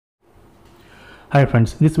Hi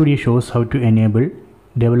friends, this video shows how to enable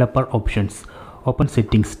developer options. Open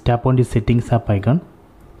settings, tap on the settings app icon,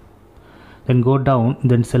 then go down,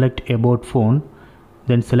 then select about phone,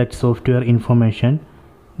 then select software information,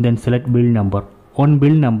 then select build number. On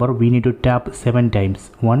build number we need to tap 7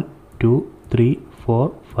 times. 1 2 3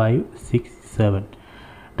 4 5 6 7.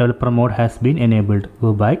 Developer mode has been enabled.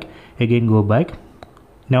 Go back, again go back.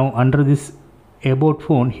 Now under this about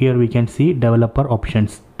phone, here we can see developer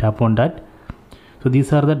options. Tap on that. So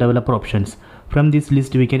these are the developer options. From this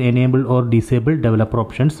list we can enable or disable developer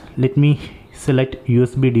options. Let me select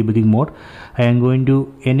USB debugging mode. I am going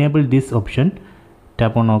to enable this option.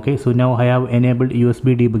 Tap on OK. So now I have enabled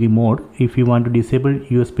USB debugging mode. If you want to disable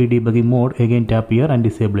USB debugging mode, again tap here and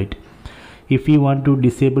disable it. If you want to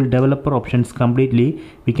disable developer options completely,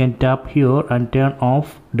 we can tap here and turn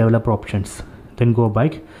off developer options. Then go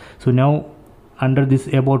back. So now under this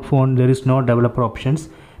about phone there is no developer options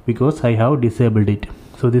because I have disabled it.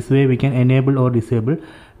 So this way we can enable or disable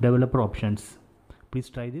developer options. Please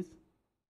try this.